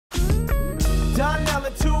Donnell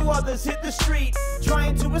and two others hit the street,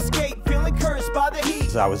 trying to escape, feeling cursed by the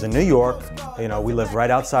heat. I was in New York, you know, we lived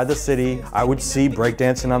right outside the city. I would see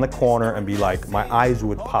breakdancing on the corner and be like, my eyes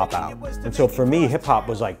would pop out. And so for me, hip hop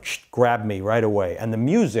was like, grab me right away. And the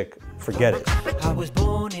music, forget it. I was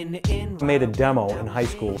born in I made a demo in high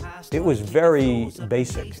school. It was very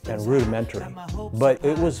basic and rudimentary, but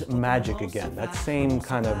it was magic again, that same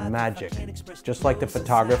kind of magic. Just like the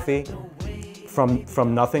photography,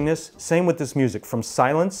 from nothingness, same with this music. From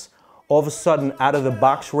silence, all of a sudden, out of the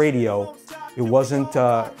box radio, it wasn't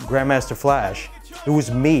Grandmaster Flash, it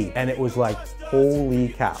was me, and it was like, holy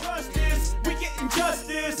cow.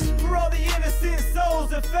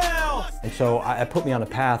 And so it put me on a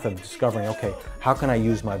path of discovering, okay, how can I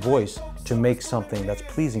use my voice to make something that's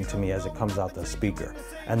pleasing to me as it comes out the speaker?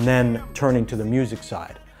 And then turning to the music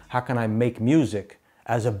side. How can I make music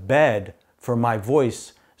as a bed for my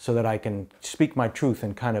voice so that I can speak my truth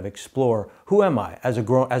and kind of explore who am I as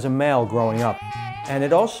a male growing up? And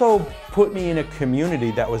it also put me in a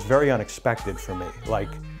community that was very unexpected for me. Like,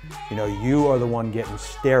 you know, you are the one getting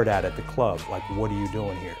stared at the club, like, what are you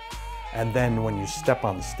doing here? And then when you step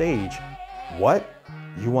on the stage, what?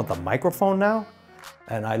 You want the microphone now?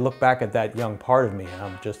 And I look back at that young part of me and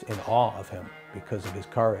I'm just in awe of him because of his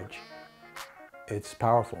courage. It's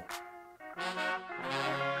powerful.